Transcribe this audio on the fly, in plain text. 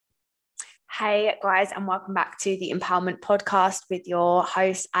Hey guys, and welcome back to the Empowerment Podcast with your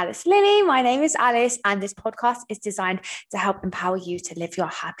host, Alice Lilly. My name is Alice, and this podcast is designed to help empower you to live your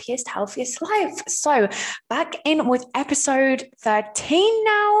happiest, healthiest life. So, back in with episode 13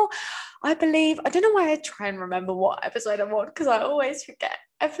 now, I believe. I don't know why I try and remember what episode I'm on because I always forget.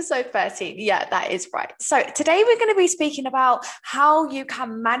 Episode 13. Yeah, that is right. So, today we're going to be speaking about how you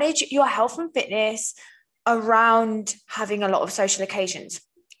can manage your health and fitness around having a lot of social occasions.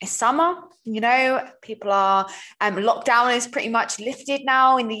 It's summer, people are lockdown is pretty much lifted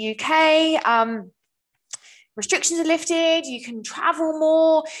now in the UK. Restrictions are lifted. You can travel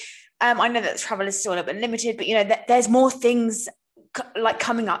more. I know that travel is still a little bit limited, but there's more things like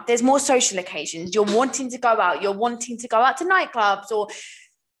coming up. There's more social occasions. You're wanting to go out. You're wanting to go out to nightclubs or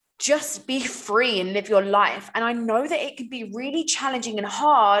just be free and live your life. And I know that it can be really challenging and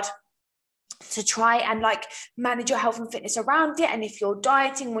hard to try and manage your health and fitness around it. And if you're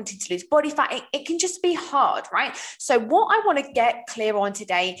dieting, wanting to lose body fat, it can just be hard, right? So what I want to get clear on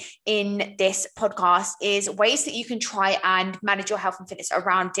today in this podcast is ways that you can try and manage your health and fitness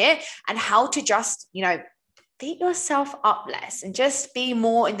around it, and how to just, beat yourself up less and just be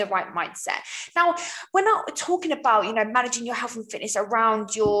more in the right mindset. Now, we're not talking about, managing your health and fitness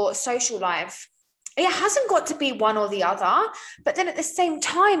around your social life. It hasn't got to be one or the other, but then at the same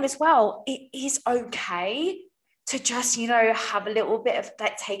time as well, it is okay to just, have a little bit of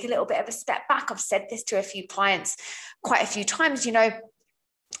take a little bit of a step back. I've said this to a few clients quite a few times,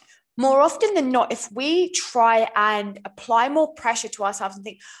 more often than not, if we try and apply more pressure to ourselves and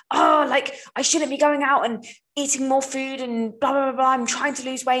think, I shouldn't be going out and eating more food and blah, blah, blah, blah. I'm trying to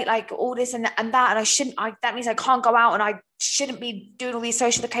lose weight, all this and that. And that means I can't go out and I shouldn't be doing all these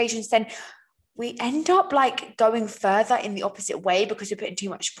social occasions. Then we end up going further in the opposite way because we're putting too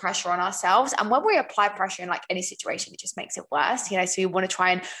much pressure on ourselves. And when we apply pressure in any situation, it just makes it worse, so we want to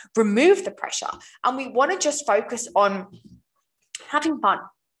try and remove the pressure, and we want to just focus on having fun,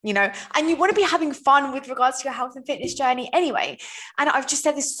 and you want to be having fun with regards to your health and fitness journey anyway. And I've just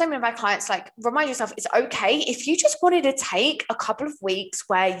said this to so many of my clients, remind yourself, it's okay if you just wanted to take a couple of weeks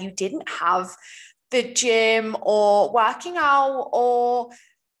where you didn't have the gym or working out or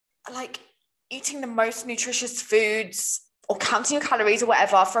eating the most nutritious foods or counting your calories or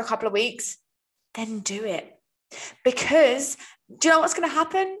whatever for a couple of weeks, then do it. Because do you know what's going to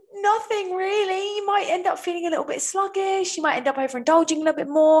happen? Nothing really. You might end up feeling a little bit sluggish. You might end up overindulging a little bit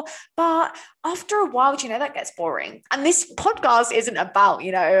more. But after a while, that gets boring. And this podcast isn't about,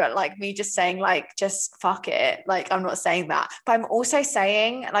 me just saying just fuck it. I'm not saying that. But I'm also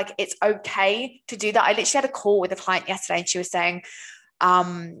saying it's okay to do that. I literally had a call with a client yesterday and she was saying,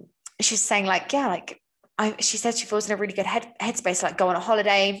 she's saying she said she feels in a really good headspace, go on a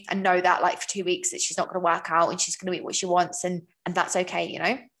holiday and know that for 2 weeks that she's not going to work out and she's going to eat what she wants. And that's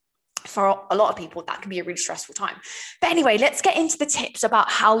okay. For a lot of people, that can be a really stressful time. But anyway, let's get into the tips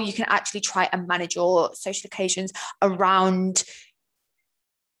about how you can actually try and manage your social occasions around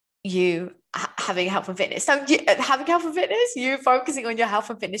you having health and fitness. So having health and fitness, you focusing on your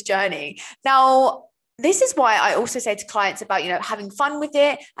health and fitness journey. Now, this is why I also say to clients about, having fun with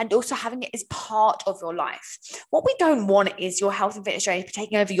it and also having it as part of your life. What we don't want is your health and fitness journey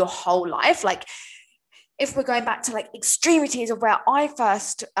taking over your whole life. If we're going back to extremities of where I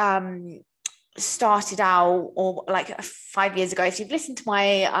first started out, or 5 years ago, if you've listened to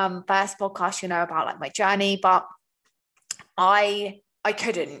my first podcast, about my journey, but I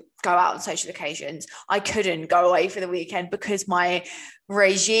couldn't go out on social occasions. I couldn't go away for the weekend because my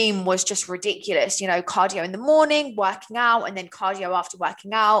regime was just ridiculous. Cardio in the morning, working out, and then cardio after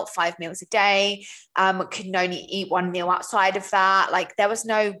working out, 5 meals a day. Could only eat one meal outside of that. There was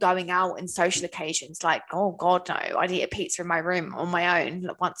no going out and social occasions. Oh God, no. I'd eat a pizza in my room on my own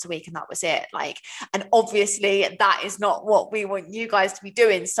once a week, and that was it. And obviously that is not what we want you guys to be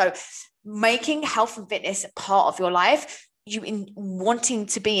doing. So making health and fitness part of your life, wanting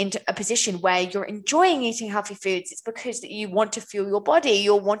to be in a position where you're enjoying eating healthy foods, it's because that you want to fuel your body,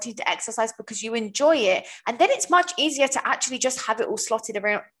 you're wanting to exercise because you enjoy it, and then it's much easier to actually just have it all slotted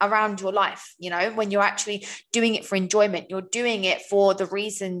around your life. When you're actually doing it for enjoyment, you're doing it for the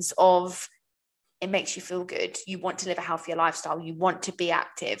reasons of it makes you feel good, you want to live a healthier lifestyle, you want to be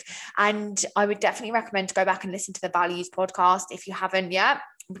active. And I would definitely recommend to go back and listen to the Values podcast if you haven't yet,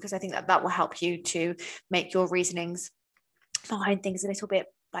 because I think that will help you to make your reasonings behind things a little bit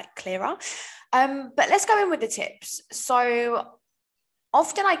clearer. But let's go in with the tips. So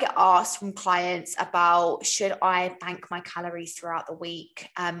often I get asked from clients about, should I bank my calories throughout the week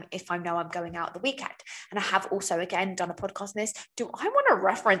if I know I'm going out the weekend? And I have also, again, done a podcast on this. Do I want to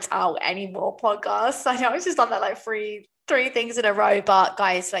reference out any more podcasts? I know I've just done that like three things in a row, but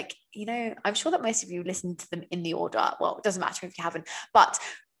guys, like, you know, I'm sure that most of you listen to them in the order. Well, it doesn't matter if you haven't, but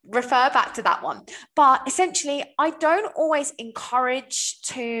refer back to that one. But essentially, I don't always encourage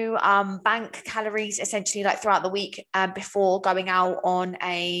to bank calories essentially like throughout the week before going out on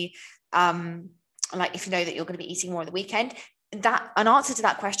a like, if you know that you're going to be eating more on the weekend. That an answer to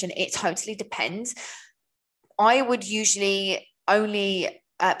that question, it totally depends. I would usually only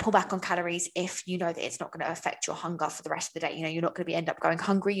pull back on calories if you know that it's not going to affect your hunger for the rest of the day. You know, you're not going to end up going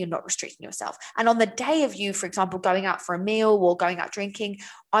hungry. You're not restricting yourself. And on the day of you, for example, going out for a meal or going out drinking,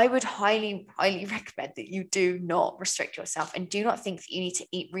 I would highly, highly recommend that you do not restrict yourself and do not think that you need to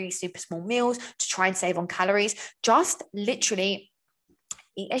eat really super small meals to try and save on calories. Just literally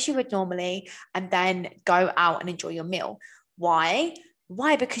eat as you would normally and then go out and enjoy your meal. Why?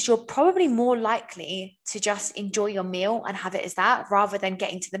 Because you're probably more likely to just enjoy your meal and have it as that, rather than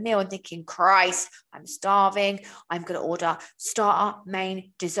getting to the meal and thinking, Christ, I'm starving. I'm going to order starter,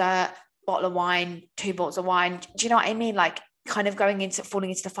 main, dessert, bottle of wine, 2 bottles of wine. Do you know what I mean? Like, kind of falling into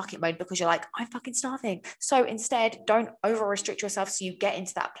the fuck it mode because you're like, I'm fucking starving. So instead, don't over restrict yourself so you get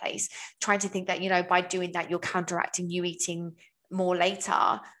into that place, trying to think that, you know, by doing that, you're counteracting you eating more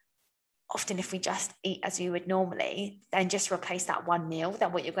later. Often if we just eat as you would normally, then just replace that one meal,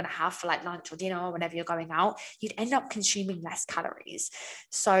 that what you're going to have for like lunch or dinner or whenever you're going out, you'd end up consuming less calories.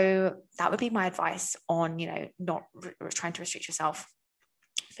 So that would be my advice on, you know, not trying to restrict yourself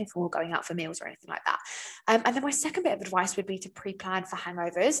before going out for meals or anything like that. And then my second bit of advice would be to pre-plan for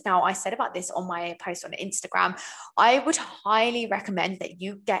hangovers. Now, I said about this on my post on Instagram. I would highly recommend that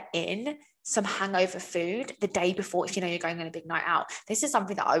you get in some hangover food the day before if you know you're going on a big night out. This is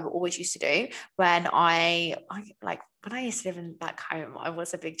something that I always used to do when I used to live in back home. I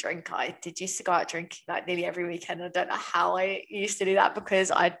was a big drinker. I used to go out drinking like nearly every weekend. I don't know how I used to do that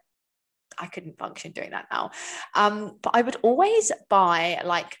because I couldn't function doing that now. But I would always buy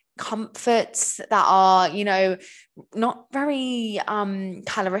like comforts that are, you know, not very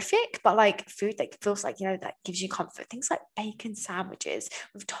calorific, but like food that feels like, you know, that gives you comfort. Things like bacon sandwiches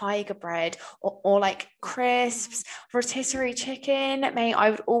with tiger bread or like crisps, rotisserie chicken. I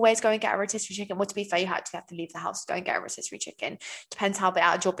would always go and get a rotisserie chicken. Well, to be fair, you actually have to leave the house to go and get a rotisserie chicken. Depends how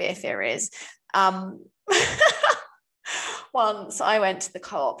bad your beer fear is. Once I went to the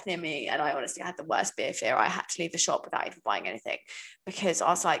Co-op near me and I honestly had the worst beer fear. I had to leave the shop without even buying anything because I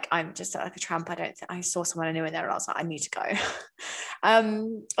was like, I'm just like a tramp. I saw someone I knew in there and I was like, I need to go.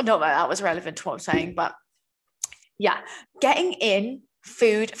 Not that that was relevant to what I'm saying, but yeah, getting in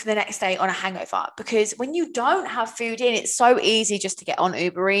food for the next day on a hangover, because when you don't have food in, it's so easy just to get on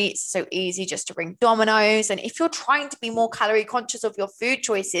Uber Eats, so easy just to ring Domino's. And if you're trying to be more calorie conscious of your food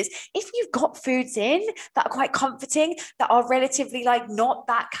choices, if you've got foods in that are quite comforting, that are relatively like not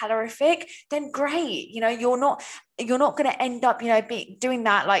that calorific, then great. You know, you're not going to end up, you know, doing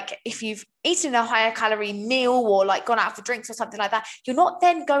that. Like if you've eaten a higher calorie meal or like gone out for drinks or something like that, you're not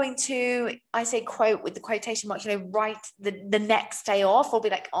then going to, I say quote with the quotation marks, you know, write the next day off or be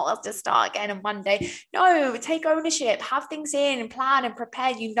like, oh, I'll just start again on Monday. No, take ownership, have things in and plan and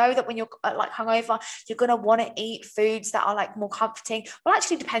prepare. You know that when you're like hungover, you're going to want to eat foods that are like more comforting. Well,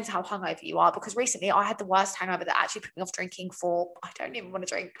 actually depends how hungover you are, because recently I had the worst hangover that actually put me off drinking for, I don't even want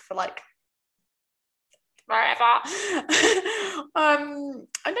to drink for like forever. I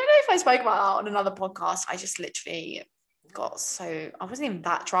don't know if I spoke about that on another podcast. I just literally I wasn't even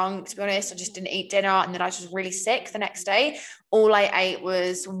that drunk, to be honest. I just didn't eat dinner and then I was just really sick the next day. All I ate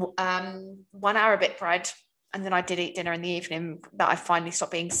was 1 Arabic bread, and then I did eat dinner in the evening that I finally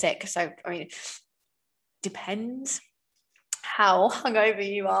stopped being sick. So I mean, depends how hungover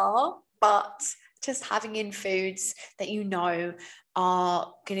you are, but just having in foods that you know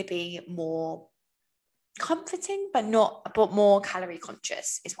are going to be more comforting but more calorie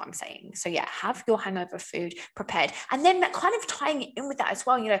conscious is what I'm saying. So yeah, have your hangover food prepared, and then kind of tying it in with that as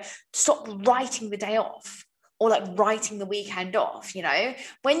well, you know, stop writing the day off or like writing the weekend off. You know,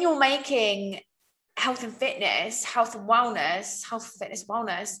 when you're making health and fitness wellness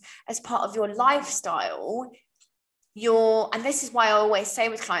as part of your lifestyle, and this is why I always say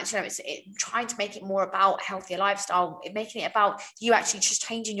with clients, you know, it's trying to make it more about a healthier lifestyle, making it about you actually just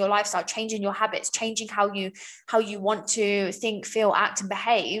changing your lifestyle, changing your habits, changing how you want to think, feel, act, and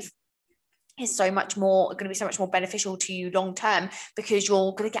behave is going to be so much more beneficial to you long term, because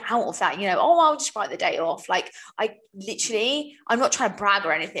you're going to get out of that, you know, oh, I'll just write the day off. Like I'm not trying to brag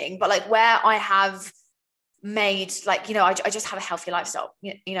or anything, but like where I have made like, I just have a healthy lifestyle.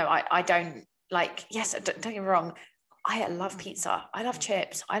 I don't like, yes, don't get me wrong. I love pizza. I love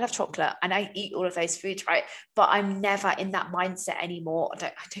chips. I love chocolate, and I eat all of those foods, right? But I'm never in that mindset anymore.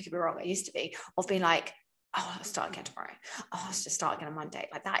 Don't get me wrong. I used to be, of being like, oh, I'll start again tomorrow. Oh, I'll just start again on Monday.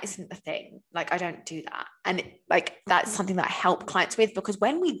 Like, that isn't the thing. Like, I don't do that. And that's something that I help clients with, because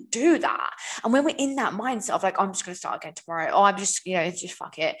when we do that, and when we're in that mindset of like, I'm just going to start again tomorrow, or I'm just, just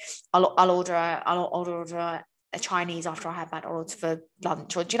fuck it. I'll order a Chinese after I have McDonald's for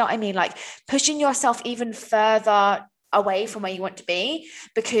lunch, or do you know what I mean? Like, pushing yourself even further away from where you want to be,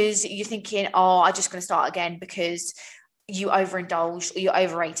 because you're thinking, oh, I'm just going to start again because you overindulged or you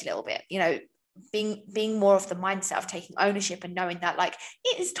overate a little bit. Being more of the mindset of taking ownership and knowing that like,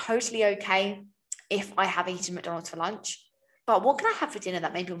 it is totally okay if I have eaten McDonald's for lunch, but what can I have for dinner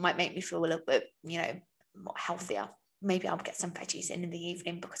that maybe might make me feel a little bit, more healthier? Maybe I'll get some veggies in the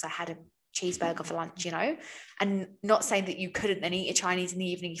evening because I had a cheeseburger for lunch, and not saying that you couldn't then eat a Chinese in the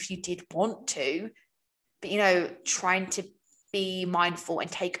evening if you did want to, but, trying to be mindful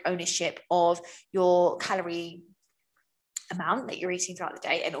and take ownership of your calorie amount that you're eating throughout the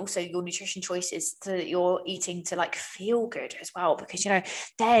day, and also your nutrition choices, so that you're eating to like feel good as well. Because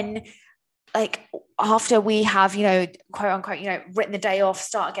then like, after we have quote unquote written the day off,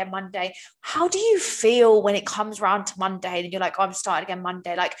 start again Monday, how do you feel when it comes around to Monday and you're like, oh, I'm starting again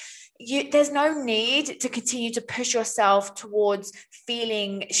Monday? Like, there's no need to continue to push yourself towards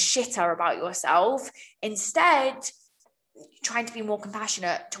feeling shitter about yourself. Instead, trying to be more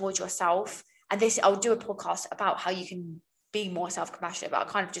compassionate towards yourself. And this, I'll do a podcast about how you can be more self-compassionate, but I'll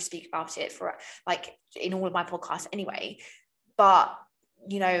kind of just speak about it for like in all of my podcasts anyway. But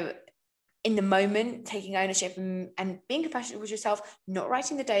in the moment, taking ownership and being compassionate with yourself, not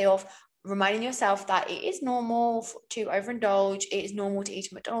writing the day off, reminding yourself that it is normal to overindulge, it is normal to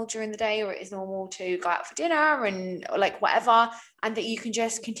eat a McDonald's during the day, or it is normal to go out for dinner and like whatever, and that you can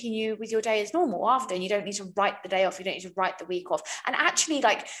just continue with your day as normal after, and you don't need to write the day off, you don't need to write the week off. And actually,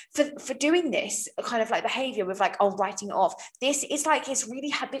 like, for doing this kind of like behavior with like, oh, writing it off, this is like, it's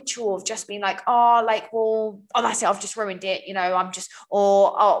really habitual of just being like, oh, like, well, oh, that's it, I've just ruined it, I'm just,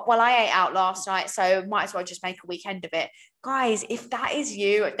 or, oh, well, I ate out last night, so might as well just make a weekend of it. Guys, if that is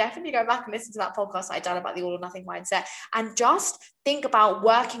you, definitely go back and listen to that podcast I done about the all or nothing mindset, and just think about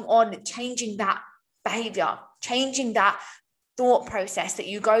working on changing that behavior, changing that thought process that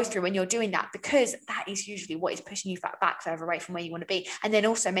you go through when you're doing that, because that is usually what is pushing you back further away from where you want to be, and then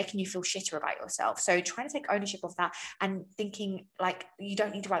also making you feel shitter about yourself. So trying to take ownership of that, and thinking like, you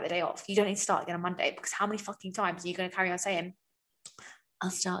don't need to write the day off, you don't need to start again on Monday, because how many fucking times are you going to carry on saying,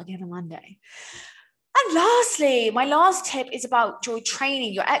 I'll start again on Monday? And lastly, my last tip is about your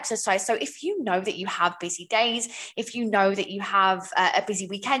training, your exercise. So if you know that you have busy days, if you know that you have a busy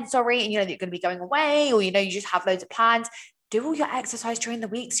weekend, and you know that you're going to be going away, or you just have loads of plans, do all your exercise during the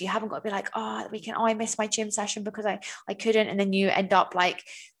week. So you haven't got to be like, oh, the weekend, I missed my gym session because I couldn't. And then you end up like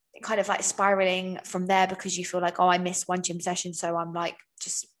kind of like spiraling from there, because you feel like, oh, I missed one gym session, so I'm like,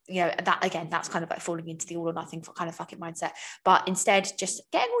 just that again, that's kind of like falling into the all or nothing kind of fucking mindset. But instead, just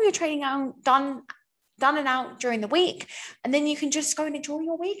getting all your training out done and out during the week, and then you can just go and enjoy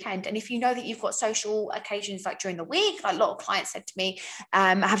your weekend. And if you know that you've got social occasions like during the week, like a lot of clients said to me,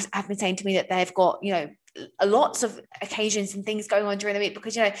 have been saying to me that they've got lots of occasions and things going on during the week,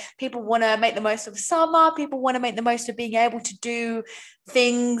 because people want to make the most of summer, people want to make the most of being able to do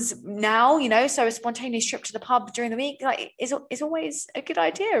things now, so a spontaneous trip to the pub during the week like is always a good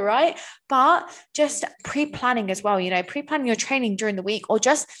idea, right? But just pre-planning as well, pre-planning your training during the week, or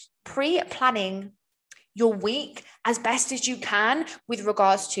just pre-planning your week as best as you can with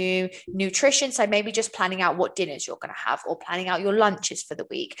regards to nutrition. So maybe just planning out what dinners you're going to have, or planning out your lunches for the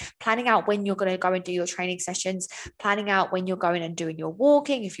week, planning out when you're going to go and do your training sessions, planning out when you're going and doing your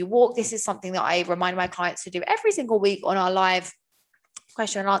walking. If you walk, this is something that I remind my clients to do every single week on our live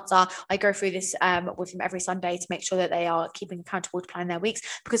question and answer. I go through this with them every Sunday to make sure that they are keeping accountable to plan their weeks.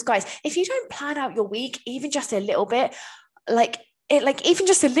 Because guys, if you don't plan out your week, even just a little bit, even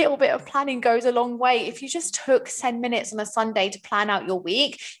just a little bit of planning goes a long way. If you just took 10 minutes on a Sunday to plan out your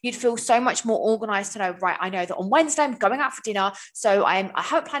week, you'd feel so much more organized to know, right, I know that on Wednesday I'm going out for dinner, so I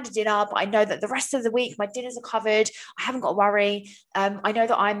haven't planned a dinner, but I know that the rest of the week my dinners are covered, I haven't got to worry. I know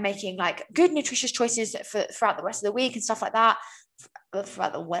that I'm making like good nutritious choices throughout the rest of the week and stuff like that,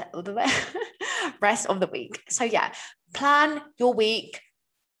 throughout the rest of the week. So yeah, plan your week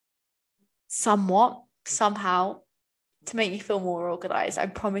somewhat, somehow, to make you feel more organized. I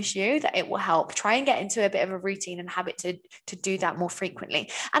promise you that it will help. Try and get into a bit of a routine and habit to do that more frequently.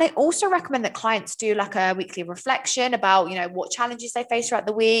 And I also recommend that clients do like a weekly reflection about, what challenges they face throughout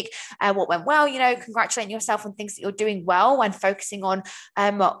the week, what went well, congratulating yourself on things that you're doing well and focusing on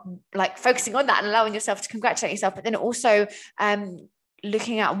that and allowing yourself to congratulate yourself, but then also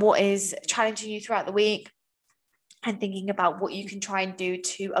looking at what is challenging you throughout the week and thinking about what you can try and do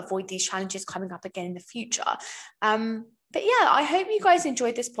to avoid these challenges coming up again in the future. But yeah, I hope you guys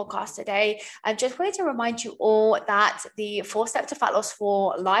enjoyed this podcast today. I just wanted to remind you all that the 4 Steps to Fat Loss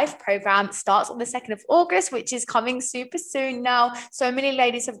for Life program starts on the 2nd of August, which is coming super soon now. So many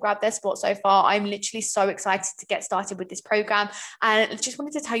ladies have grabbed their spot so far. I'm literally so excited to get started with this program. And I just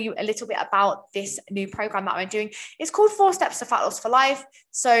wanted to tell you a little bit about this new program that I'm doing. It's called 4 Steps to Fat Loss for Life.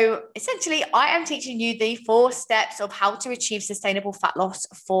 So essentially, I am teaching you the 4 steps of how to achieve sustainable fat loss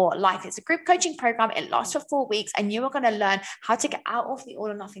for life. It's a group coaching program. It lasts for 4 weeks, and you are going to learn how to get out of the all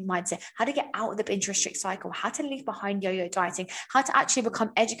or nothing mindset, how to get out of the binge restrict cycle, how to leave behind yo-yo dieting, how to actually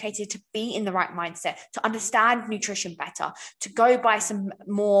become educated to be in the right mindset, to understand nutrition better, to go by some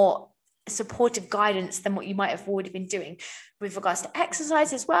more supportive guidance than what you might have already been doing with regards to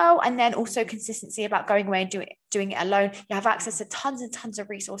exercise as well, and then also consistency about going away and doing it alone. You have access to tons and tons of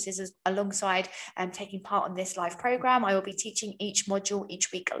resources alongside taking part in this live program. I will be teaching each module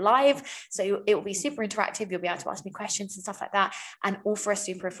each week live, so it will be super interactive. You'll be able to ask me questions and stuff like that, and all for a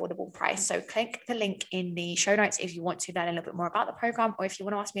super affordable price. So click the link in the show notes if you want to learn a little bit more about the program, or if you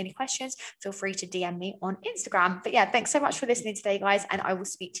want to ask me any questions, feel free to DM me on Instagram. But yeah, thanks so much for listening today, guys, and I will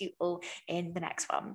speak to you all in the next one.